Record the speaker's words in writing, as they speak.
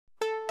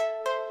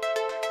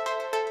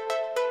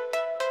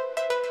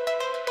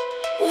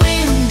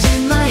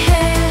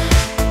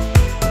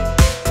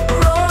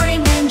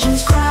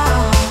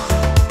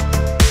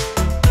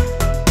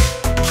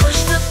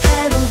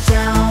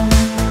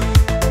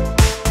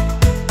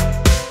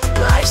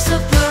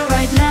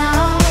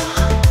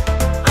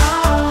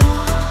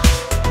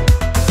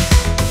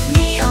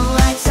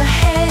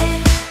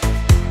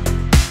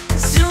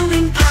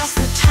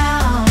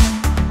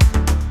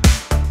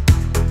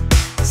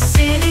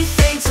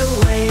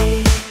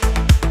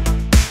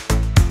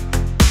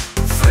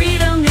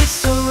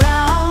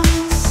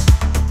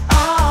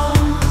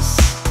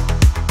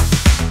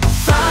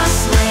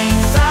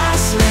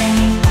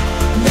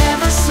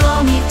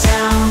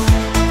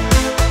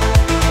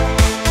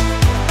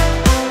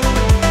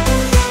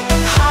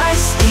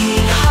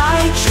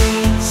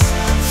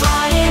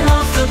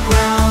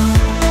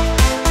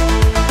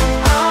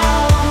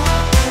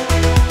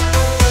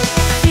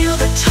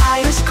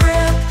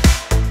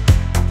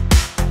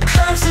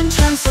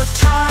of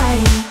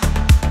time,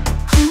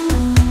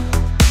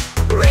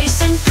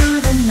 racing through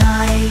the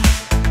night.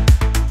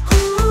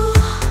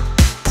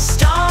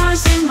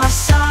 Stars in my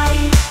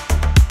sight.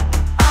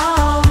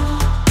 Oh,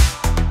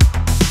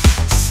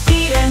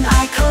 speed and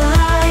I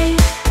collide.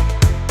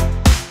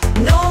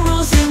 No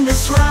rules in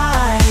this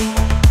ride.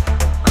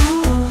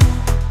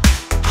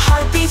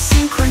 Heartbeat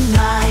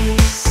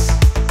synchronize.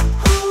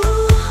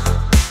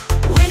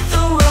 With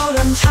the road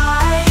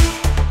untied.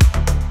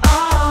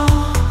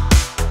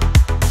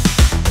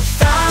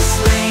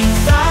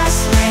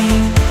 Fast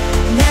lane,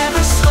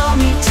 never slow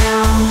me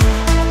down.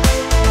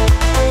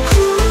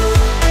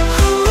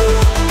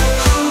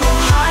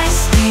 High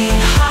speed,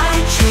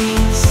 high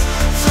dreams,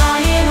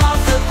 flying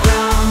off the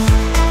ground.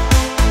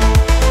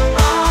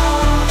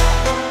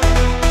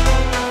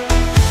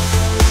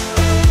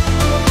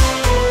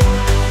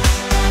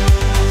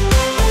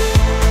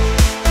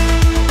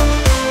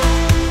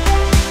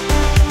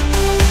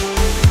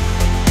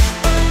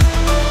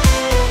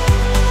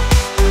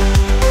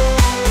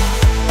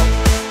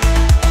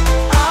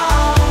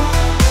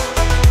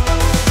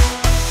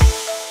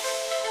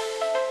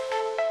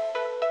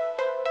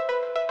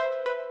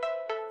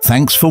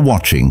 Thanks for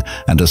watching,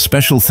 and a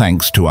special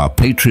thanks to our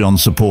Patreon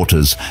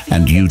supporters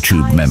and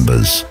YouTube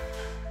members.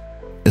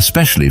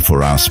 Especially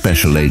for our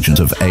special agent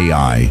of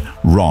AI,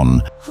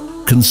 Ron.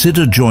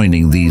 Consider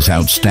joining these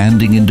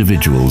outstanding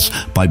individuals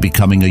by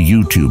becoming a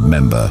YouTube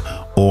member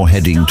or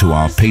heading to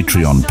our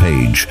Patreon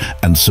page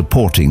and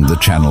supporting the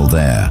channel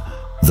there.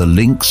 The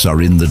links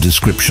are in the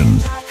description.